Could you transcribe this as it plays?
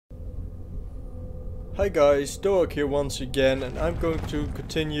Hi guys, Thedowak here once again, and I'm going to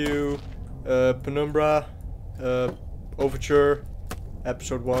continue Penumbra Overture,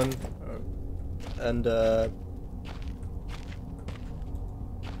 episode 1, and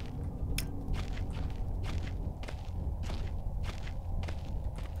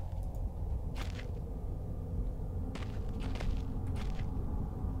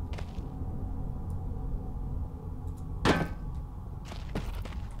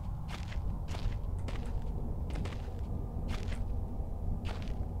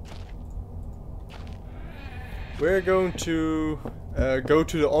we're going to go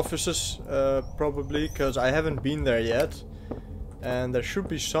to the offices, probably, because I haven't been there yet. And there should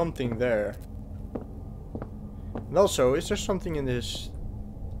be something there. And also, is there something in this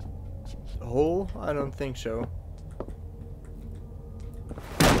hole? I don't think so.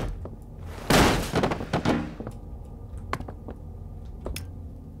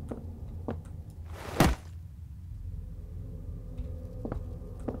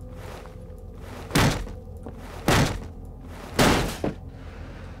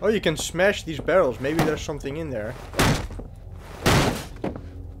 Oh, you can smash these barrels. Maybe there's something in there.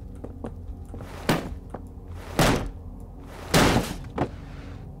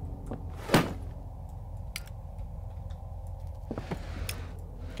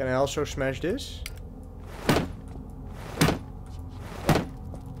 Can I also smash this?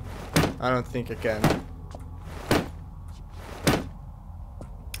 I don't think I can.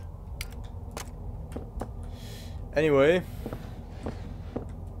 Anyway.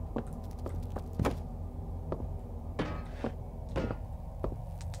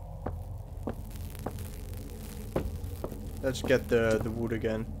 Let's get the wood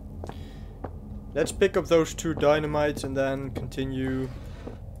again. Let's pick up those 2 dynamites and then continue.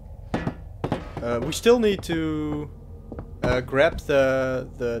 We still need to grab the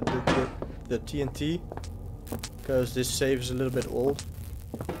TNT, because this save is a little bit old.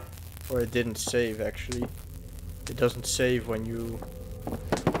 Or it didn't save, actually. It doesn't save when you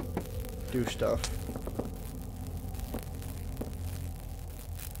do stuff.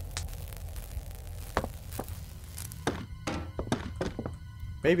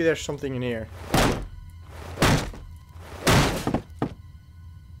 Maybe there's something in here.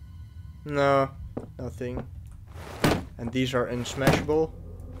 No, nothing. And these are unsmashable.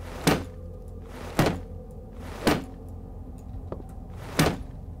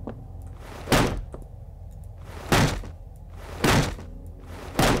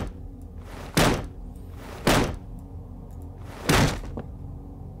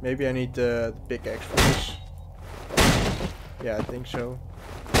 Maybe I need the pickaxe for this. Yeah, I think so.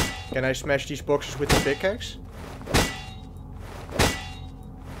 Can I smash these boxes with the pickaxe?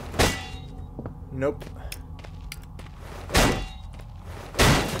 Nope.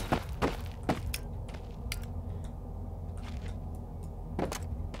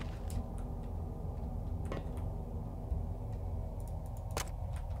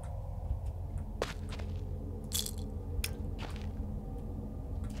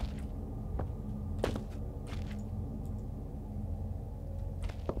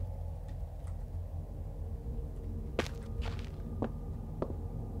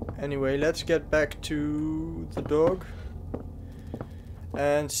 Anyway, let's get back to the dog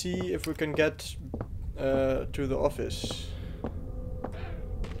and see if we can get to the office.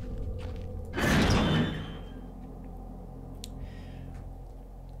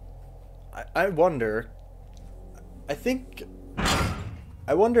 I wonder.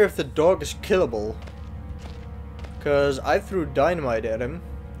 I wonder if the dog is killable, because I threw dynamite at him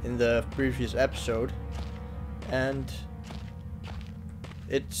in the previous episode and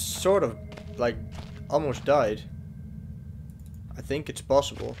it sort of, like, almost died. I think it's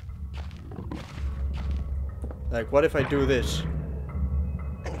possible. Like, what if I do this?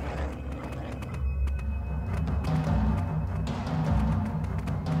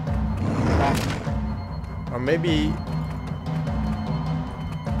 Or maybe...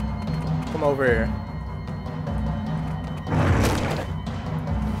 Come over here.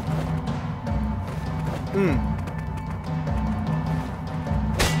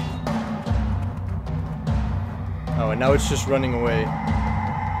 Oh, and now it's just running away.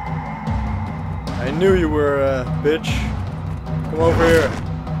 I knew you were a bitch. Come over here.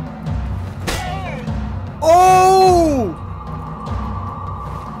 Oh!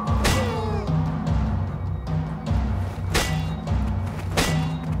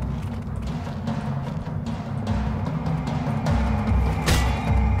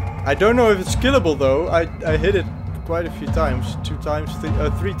 I don't know if it's killable though. I hit it quite a few times. 2 times,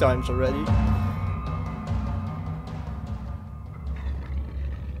 3 times already.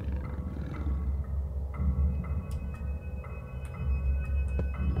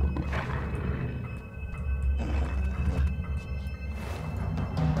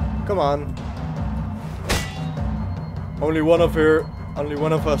 Come on. Only one of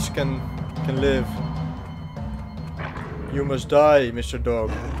us can live. You must die, Mr. Dog.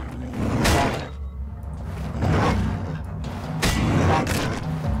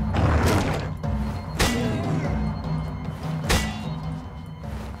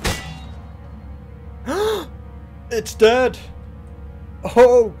 It's dead!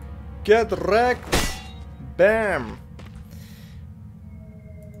 Oh! Get wrecked! Bam!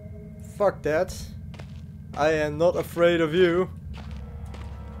 Fuck that. I am not afraid of you.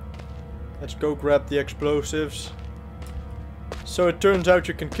 Let's go grab the explosives. So it turns out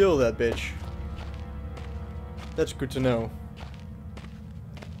you can kill that bitch. That's good to know.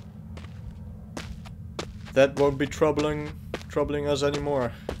 That won't be troubling us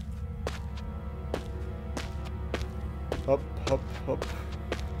anymore. Hop, hop, hop.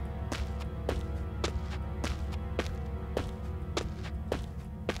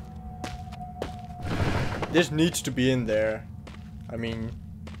 This needs to be in there. I mean,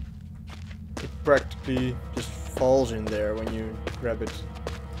 it practically just falls in there when you grab it.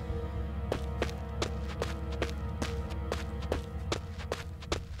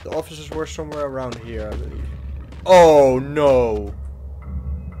 The offices were somewhere around here, I believe. Oh no!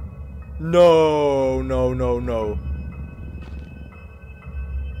 No, no, no, no.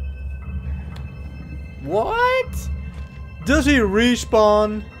 What? Does he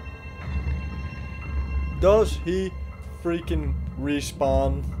respawn? Does he freaking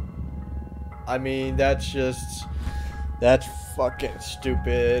respawn? I mean, that's fucking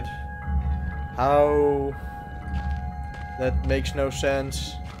stupid. How? That makes no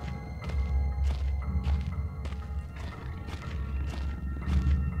sense.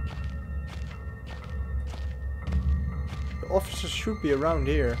 The officers should be around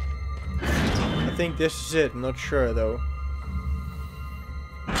here. I think this is it, I'm not sure though.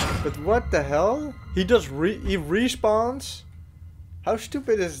 But what the hell? He respawns? How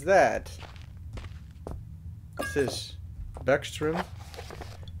stupid is that? What's this? Backstrom.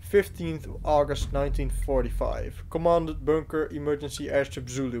 15th August 1945. Commanded Bunker Emergency Airstrip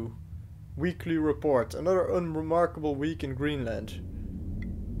Zulu. Weekly report. Another unremarkable week in Greenland.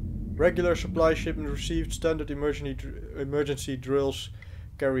 Regular supply shipment received. Standard emergency drills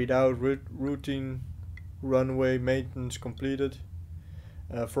carried out. Routine runway maintenance completed.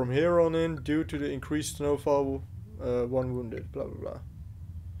 From here on in, due to the increased snowfall, 1 wounded, blah blah blah.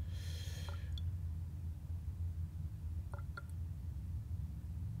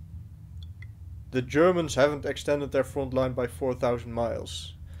 The Germans haven't extended their front line by 4,000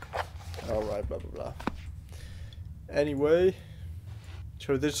 miles. Alright, blah blah blah. Anyway,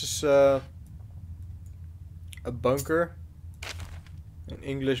 so this is a bunker. An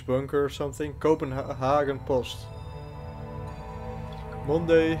English bunker or something. Copenhagen Post.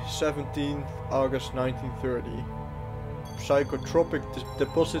 Monday, 17th August 1930. Psychotropic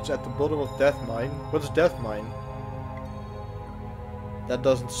deposits at the bottom of Death Mine. What is Death Mine? That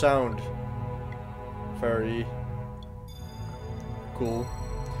doesn't sound very cool.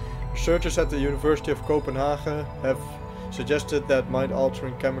 Researchers at the University of Copenhagen have suggested that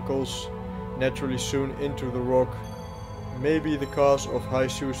mind-altering chemicals naturally sewn into the rock may be the cause of high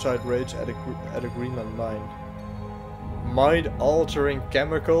suicide rates at a Greenland mine. Mind-altering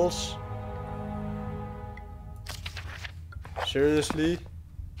chemicals? Seriously?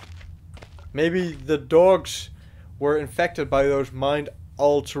 Maybe the dogs were infected by those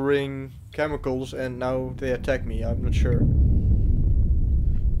mind-altering chemicals and now they attack me, I'm not sure.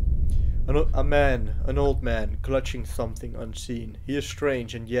 An old man, clutching something unseen. He is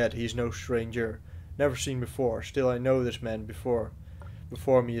strange and yet he is no stranger. Never seen before, still I know this man before.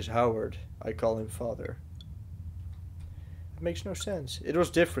 Before me is Howard. I call him father. It makes no sense. It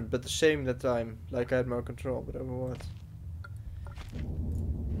was different, but the same that time. Like I had more control, but over what?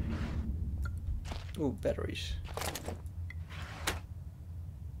 Ooh, batteries.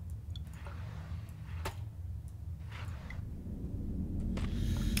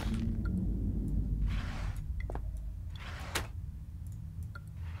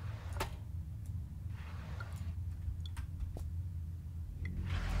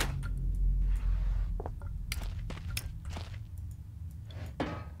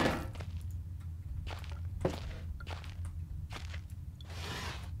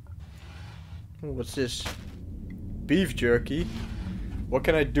 Ooh, what's this? Beef jerky? What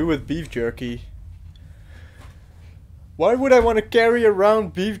can I do with beef jerky? Why would I want to carry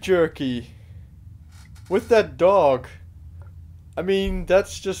around beef jerky? With that dog? I mean,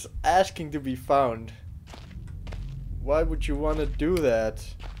 that's just asking to be found. Why would you want to do that?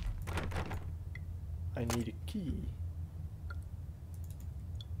 I need a key.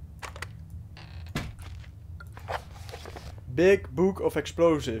 Big Book of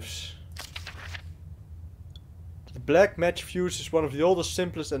Explosives. The black match fuse is one of the oldest,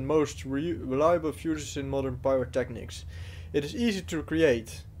 simplest and most reliable fuses in modern pyrotechnics. It is easy to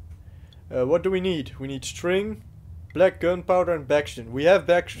create. What do we need? We need string, black gunpowder and backstring. We have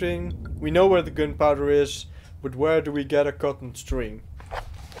backstring, we know where the gunpowder is, but where do we get a cotton string?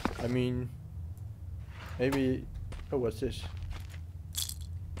 I mean, maybe... Oh, what's this?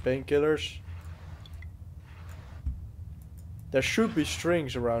 Painkillers. There should be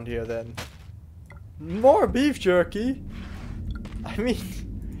strings around here then. More beef jerky? I mean,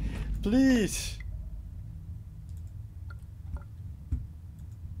 please.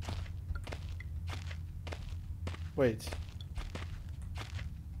 Wait.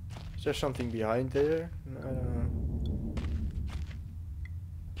 Is there something behind there? I don't know.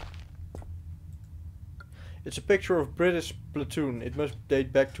 It's a picture of British platoon. It must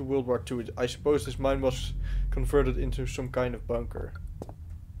date back to World War II. I suppose this mine was converted into some kind of bunker.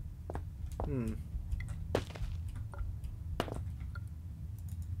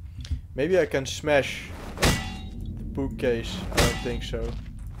 Maybe I can smash the bookcase. I don't think so.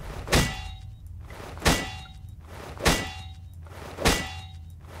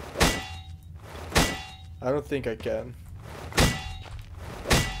 I don't think I can.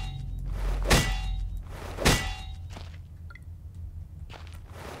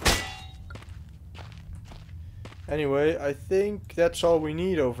 Anyway, I think that's all we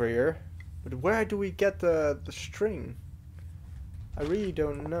need over here. But where do we get the string? I really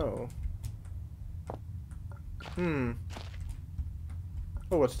don't know. Oh,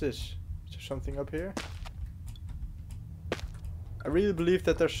 what's this? Is there something up here? I really believe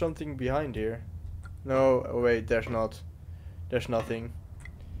that there's something behind here. No, oh wait, there's not. There's nothing.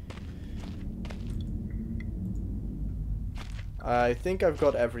 I think I've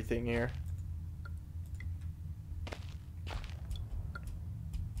got everything here.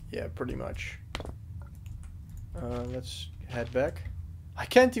 Yeah, pretty much. Let's head back. I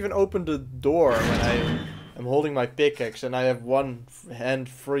can't even open the door when I am holding my pickaxe and I have one hand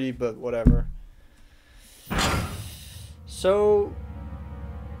free, but whatever. So,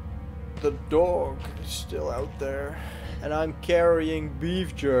 the dog is still out there and I'm carrying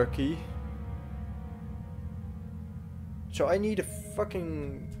beef jerky. So I need a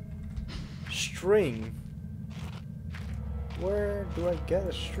fucking string. Where do I get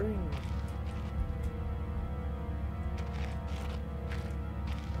a string?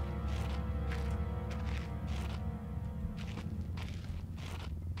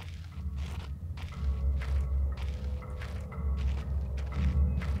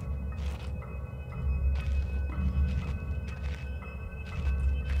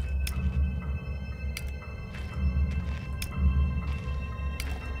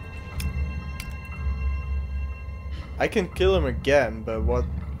 I can kill him again, but what?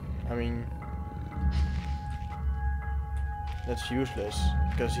 I mean, that's useless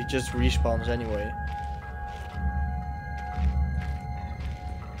because he just respawns anyway.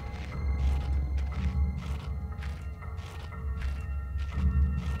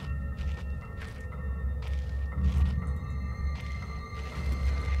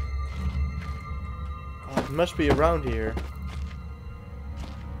 Oh, it must be around here.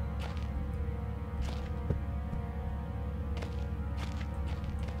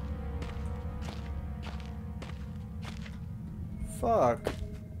 Fuck.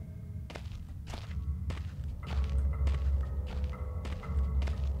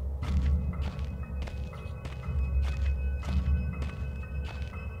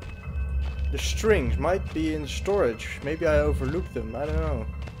 The strings might be in storage. Maybe I overlooked them. I don't know.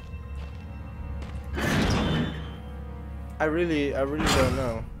 I really don't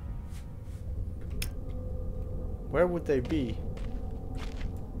know. Where would they be?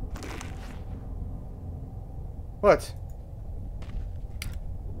 What?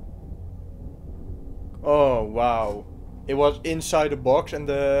 Oh wow, it was inside a box and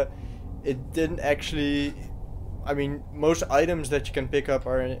it didn't actually, I mean, most items that you can pick up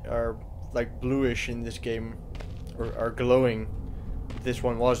are like bluish in this game, or are glowing. This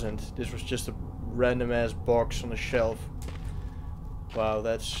one wasn't. This was just a random ass box on a shelf. Wow,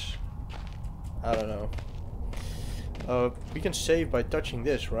 that's, I don't know. We can save by touching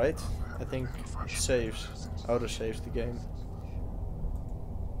this, right? I think it saves, auto saves the game.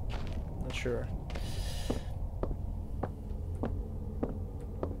 Not sure.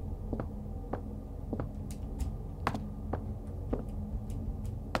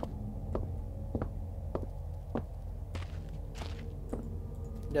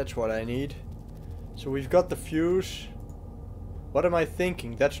 That's what I need. So we've got the fuse. What am I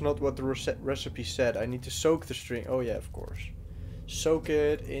thinking? That's not what the recipe said. I need to soak the string. Oh yeah, of course. Soak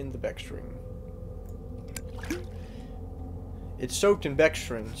it in the backstring. It's soaked in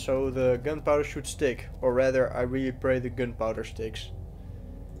backstring, so the gunpowder should stick. Or rather, I really pray the gunpowder sticks.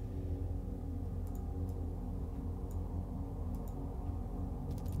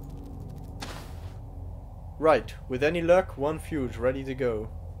 Right, with any luck, one fuse ready to go.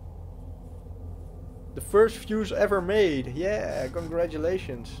 The first fuse ever made! Yeah,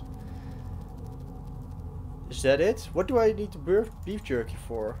 congratulations! Is that it? What do I need the beef jerky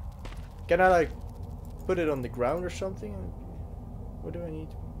for? Can I like put it on the ground or something? What do I need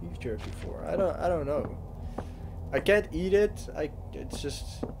beef jerky for? I don't know. I can't eat it. It's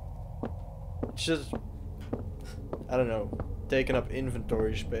just I don't know, taking up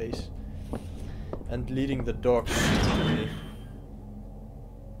inventory space and leading the dogs to me.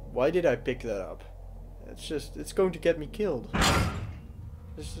 Why did I pick that up? It's going to get me killed.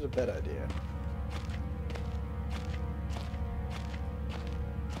 This is a bad idea.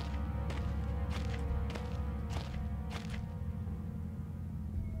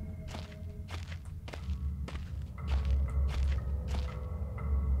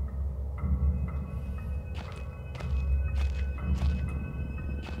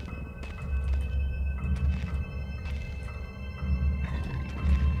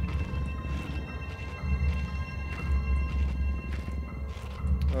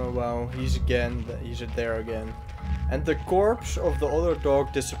 Oh wow, he's there again. And the corpse of the other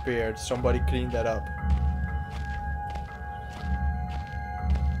dog disappeared. Somebody cleaned that up.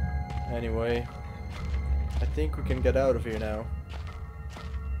 Anyway, I think we can get out of here now.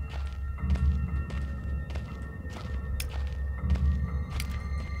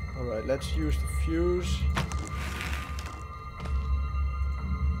 Alright, let's use the fuse.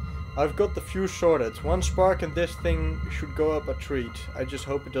 I've got the fuse sorted. One spark and this thing should go up a treat. I just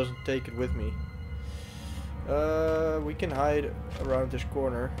hope it doesn't take it with me. We can hide around this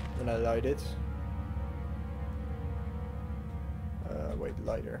corner when I light it. Wait,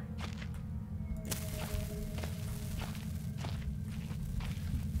 lighter.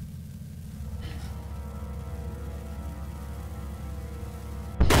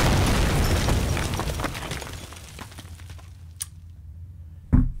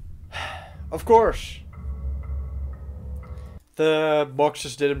 Of course! The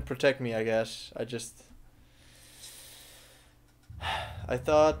boxes didn't protect me, I guess. I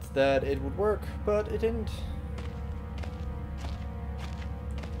thought that it would work, but it didn't.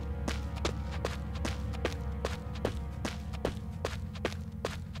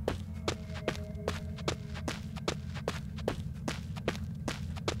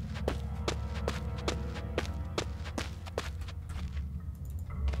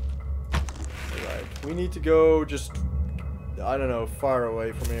 We need to go just, I don't know, far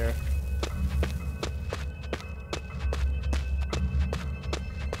away from here.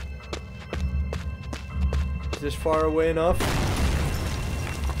 Is this far away enough?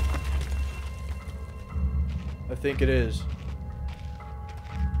 I think it is.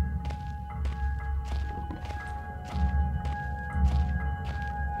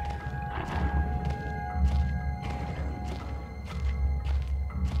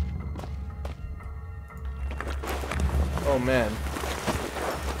 Oh man,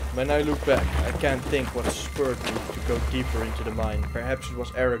 when I look back, I can't think what spurred me to go deeper into the mine. Perhaps it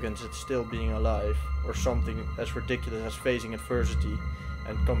was arrogance at still being alive, or something as ridiculous as facing adversity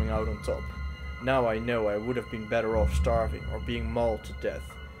and coming out on top. Now I know I would have been better off starving or being mauled to death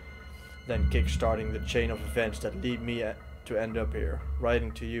than kick-starting the chain of events that lead me to end up here.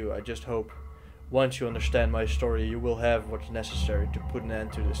 Writing to you, I just hope once you understand my story you will have what's necessary to put an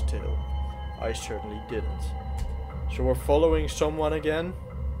end to this tale. I certainly didn't. So we're following someone again.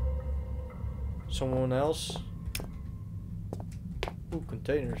 Someone else. Ooh,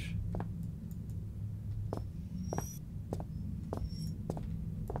 containers.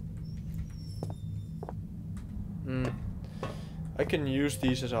 I can use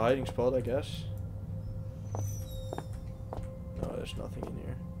these as a hiding spot, I guess. No, there's nothing in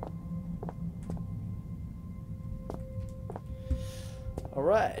here.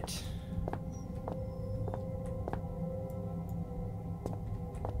 Alright.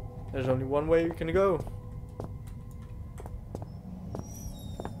 There's only one way we can go.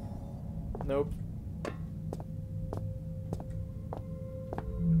 Nope.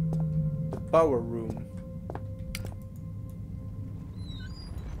 The power room.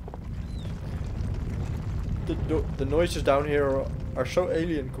 The noises down here are so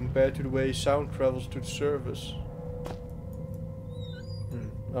alien compared to the way sound travels to the surface.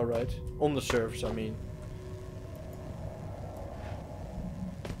 Alright. On the surface, I mean.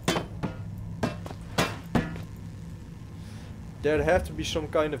 There'd have to be some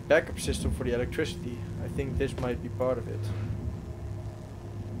kind of backup system for the electricity. I think this might be part of it.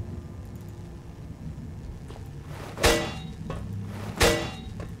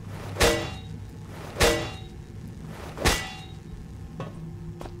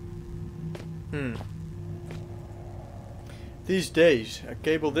 These days, a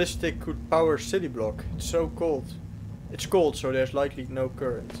cable this thick could power a city block. It's so cold. It's cold, so there's likely no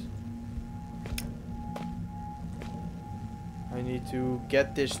current. I need to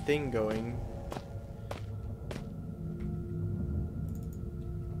get this thing going.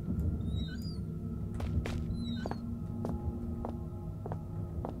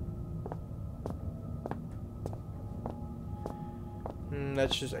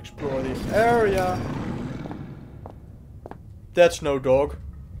 Let's just explore the area. That's no dog.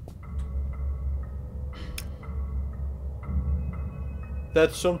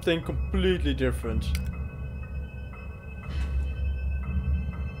 That's something completely different.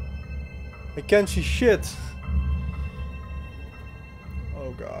 I can't see shit.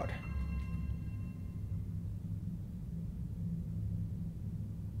 Oh god.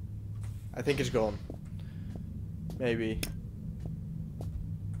 I think it's gone. Maybe.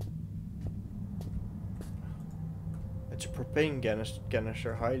 It's a propane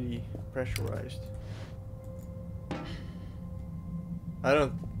canister, highly pressurized. I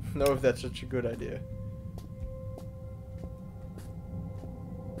don't know if that's such a good idea.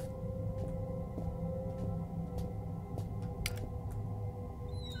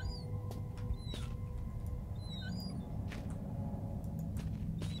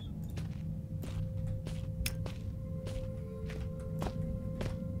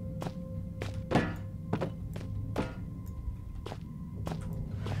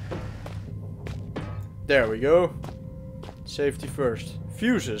 There we go. Safety first.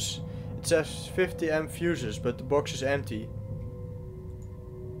 Fuses. It says 50 amp fuses, but the box is empty.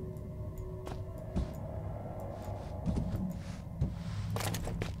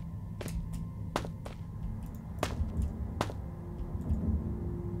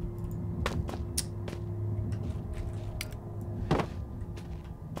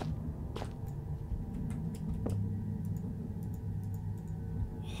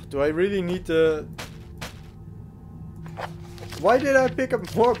 Do I really need the... Why did I pick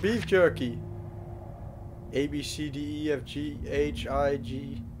up more beef jerky? A, B, C, D, E, F, G, H, I,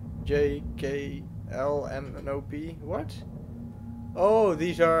 G, J, K, L, M, and O, P. What? Oh,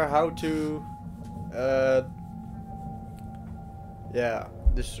 these are how to... yeah,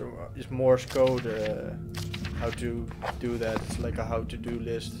 this is Morse code. How to do that. It's like a how to do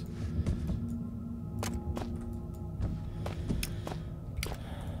list.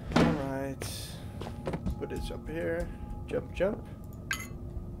 Alright. Put it up here. Jump, jump.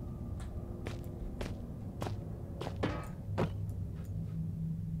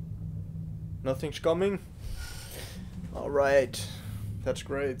 Nothing's coming. Alright. That's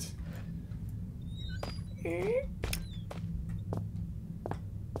great.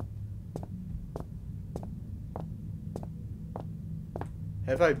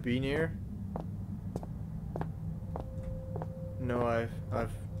 Have I been here? No,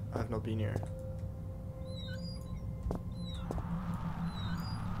 I've not been here.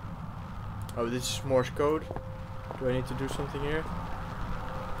 Oh, this is Morse code. Do I need to do something here?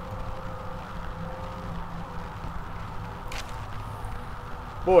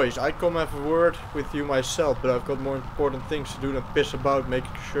 Boys, I'd come have a word with you myself, but I've got more important things to do than piss about making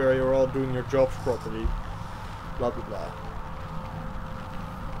sure you're all doing your jobs properly. Blah blah blah.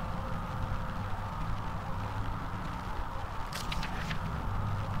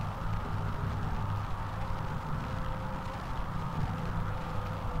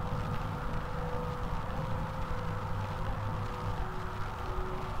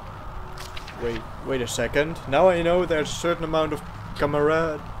 Wait a second. Now I know there's a certain amount of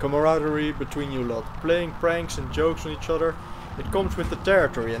camaraderie between you lot. Playing pranks and jokes on each other, it comes with the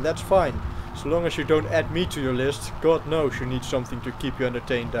territory, and that's fine. So long as you don't add me to your list, God knows you need something to keep you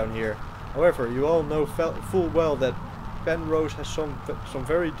entertained down here. However, you all know full well that Penrose has some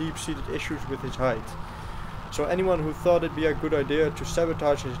very deep-seated issues with his height. So anyone who thought it'd be a good idea to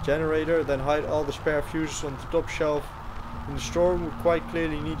sabotage his generator, then hide all the spare fuses on the top shelf in the store would quite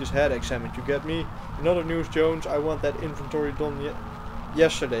clearly need his head examined, you get me? In other news, Jones, I want that inventory done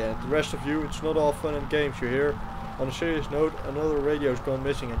yesterday, and the rest of you, it's not all fun and games, you hear? On a serious note, another radio's gone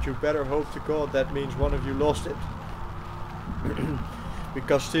missing, and you better hope to God that means one of you lost it.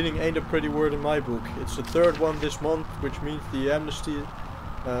 Because stealing ain't a pretty word in my book. It's the third one this month, which means the amnesty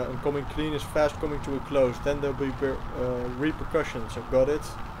on coming clean is fast coming to a close. Then there'll be repercussions, I've got it.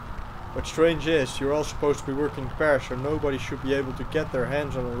 What's strange is, you're all supposed to be working in pairs, so nobody should be able to get their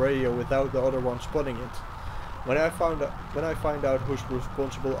hands on a radio without the other one spotting it. When I find out who's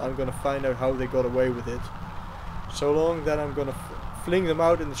responsible, I'm gonna find out how they got away with it. So long that I'm gonna fling them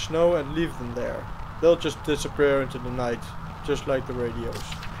out in the snow and leave them there. They'll just disappear into the night, just like the radios.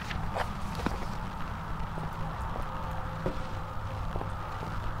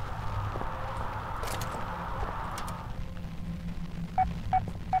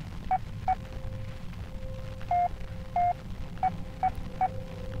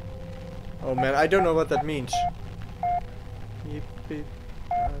 Oh man, I don't know what that means. Beep, beep.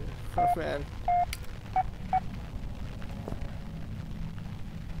 Oh man.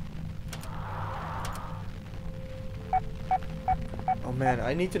 Oh man,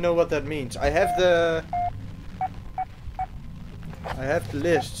 I need to know what that means. I have the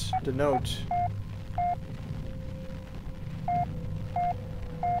lists, the notes.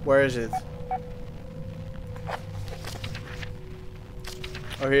 Where is it?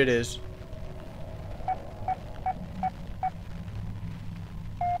 Oh, here it is.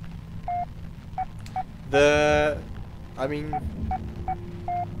 I mean...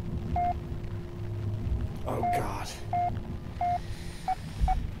 Oh god.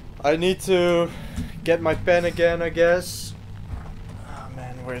 I need to get my pen again, I guess. Oh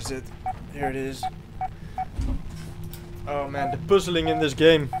man, where is it? Here it is. Oh man, the puzzling in this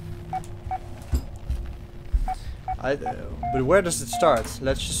game. But where does it start?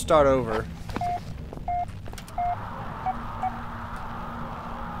 Let's just start over.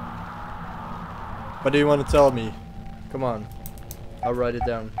 What do you want to tell me? Come on. I'll write it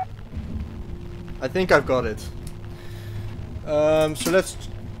down. I think I've got it. So let's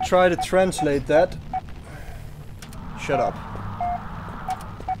try to translate that. Shut up.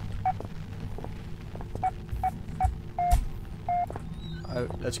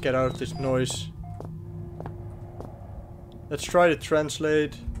 Let's get out of this noise. Let's try to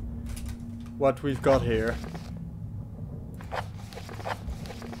translate what we've got here.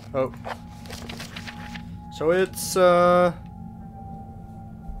 Oh. So it's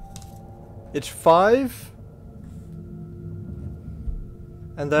 5.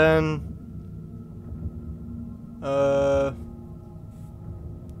 And then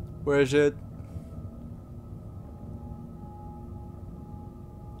where is it?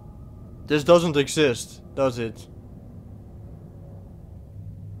 This doesn't exist, does it?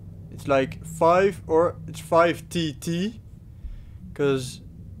 It's like 5 or it's 5 TT, because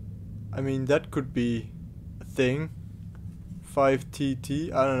I mean that could be a thing. 5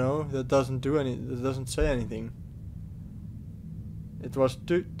 TT, I don't know, that doesn't say anything. It was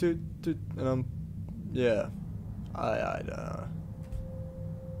toot, and yeah, I don't know.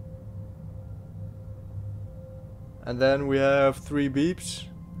 And then we have 3 beeps,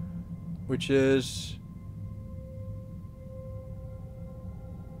 which is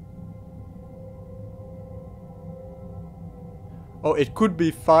oh, it could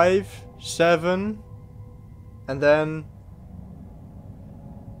be 5, 7, and then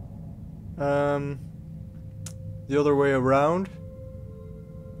the other way around.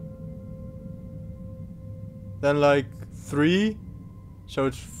 Then like 3, so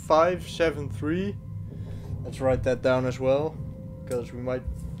it's 5, 7, 3. Let's write that down as well, because we might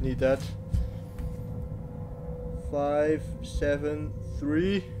need that. 5, 7,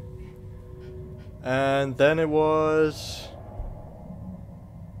 3. And then it was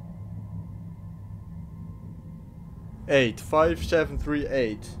 8. 5, 7, 3,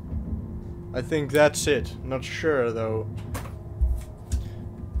 8. I think that's it. Not sure though.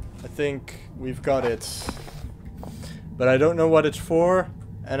 I think we've got it. But I don't know what it's for,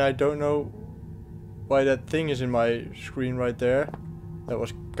 and I don't know why that thing is in my screen right there. That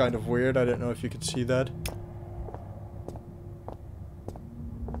was kind of weird. I don't know if you could see that.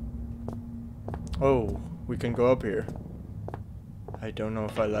 Oh, we can go up here. I don't know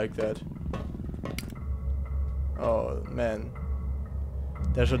if I like that. Oh man.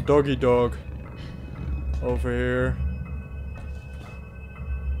 There's a doggy dog over here.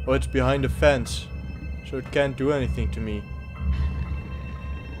 Oh, it's behind the fence, so it can't do anything to me.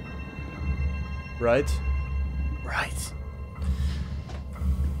 Right? Right.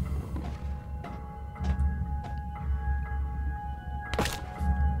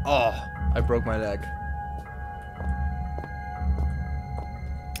 Oh, I broke my leg.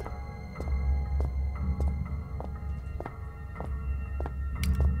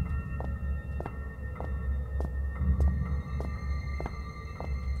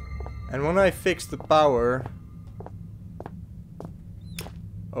 And when I fix the power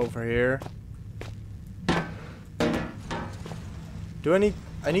over here, do I need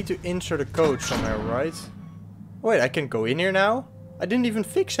I need to insert a code somewhere, right? Wait, I can go in here now? I didn't even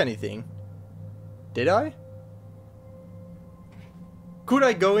fix anything. Did I? Could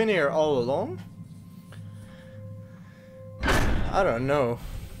I go in here all along? I don't know.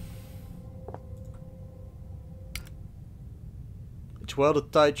 It's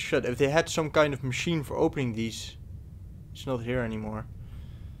welded tight shut. If they had some kind of machine for opening these, it's not here anymore.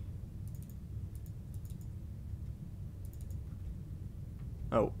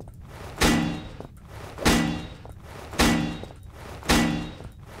 Oh.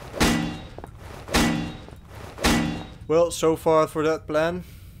 Well, so far for that plan.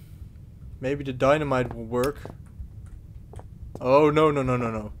 Maybe the dynamite will work. Oh, no, no, no, no,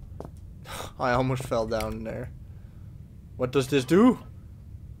 no. I almost fell down there. What does this do?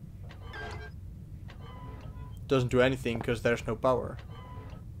 Doesn't do anything because there's no power.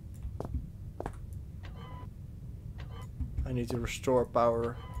 I need to restore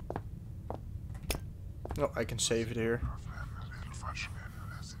power. Oh, I can save it here.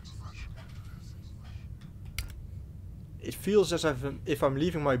 It feels as if I'm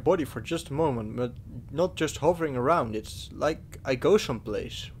leaving my body for just a moment, but not just hovering around. It's like I go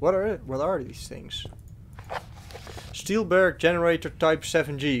someplace. What are these things? Steel Barrack Generator Type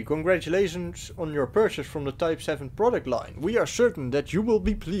 7G. Congratulations on your purchase from the Type 7 product line. We are certain that you will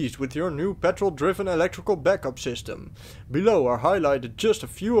be pleased with your new petrol-driven electrical backup system. Below are highlighted just a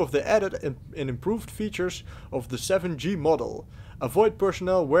few of the added and improved features of the 7G model. Avoid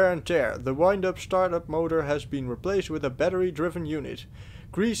personnel wear and tear. The wind-up startup motor has been replaced with a battery-driven unit.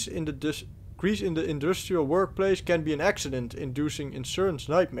 Grease in the industrial workplace can be an accident-inducing insurance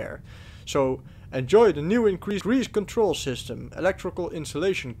nightmare. So, enjoy the new increased grease control system. Electrical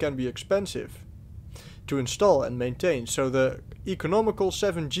installation can be expensive to install and maintain, so the economical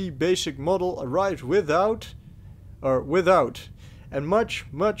 7G basic model arrives without, and much,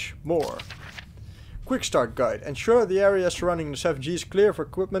 much more. Quick start guide. Ensure the area surrounding the 7G is clear for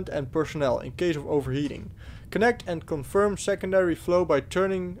equipment and personnel in case of overheating. Connect and confirm secondary flow by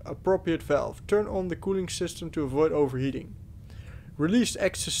turning appropriate valve. Turn on the cooling system to avoid overheating. Release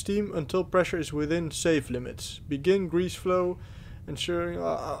excess steam until pressure is within safe limits. Begin grease flow, ensuring...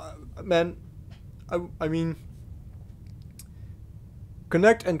 I mean...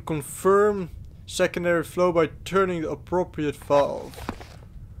 Connect and confirm secondary flow by turning the appropriate valve.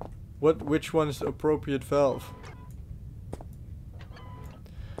 Which one is the appropriate valve?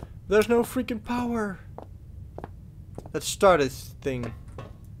 There's no freaking power! Let's start this thing.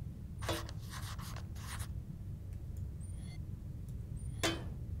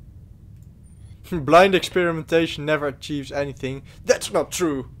 Blind experimentation never achieves anything. That's not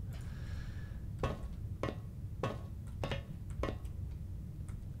true!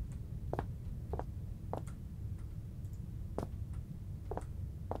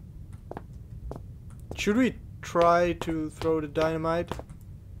 Should we try to throw the dynamite?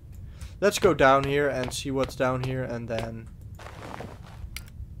 Let's go down here and see what's down here and then...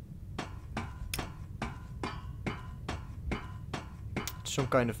 Some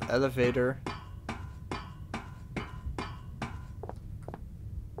kind of elevator.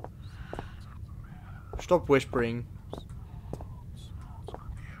 Stop whispering.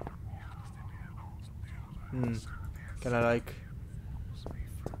 Can I like...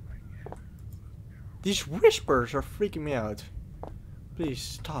 These whispers are freaking me out. Please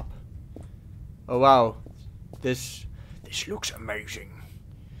stop. Oh wow. This looks amazing.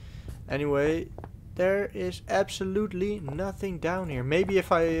 Anyway, there is absolutely nothing down here. Maybe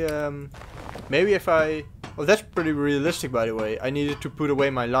if I oh, that's pretty realistic, by the way. I needed to put away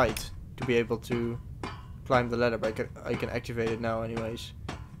my light to be able to climb the ladder, but I can activate it now anyways.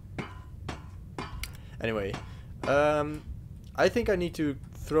 Anyway, I think I need to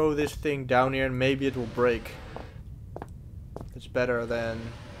throw this thing down here and maybe it will break. It's better than...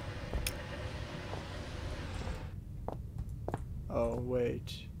 Oh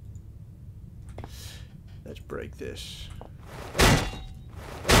wait. Let's break this.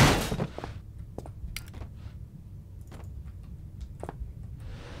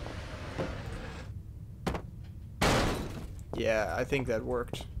 Yeah, I think that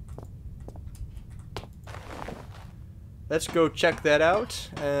worked. Let's go check that out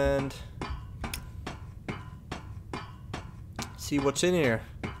and see what's in here.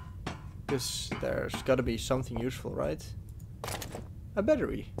 Because there's gotta be something useful, right? A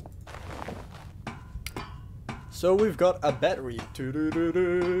battery. So we've got a battery.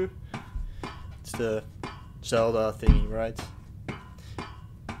 It's the Zelda thingy, right?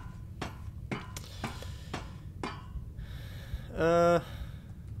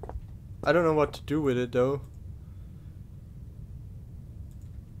 I don't know what to do with it though.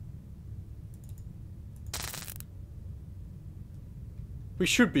 we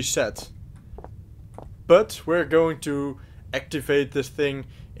should be set. But we're going to activate this thing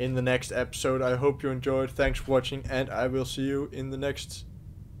in the next episode. I hope you enjoyed. Thanks for watching, and I will see you in the next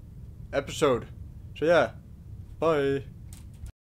episode. So yeah, bye.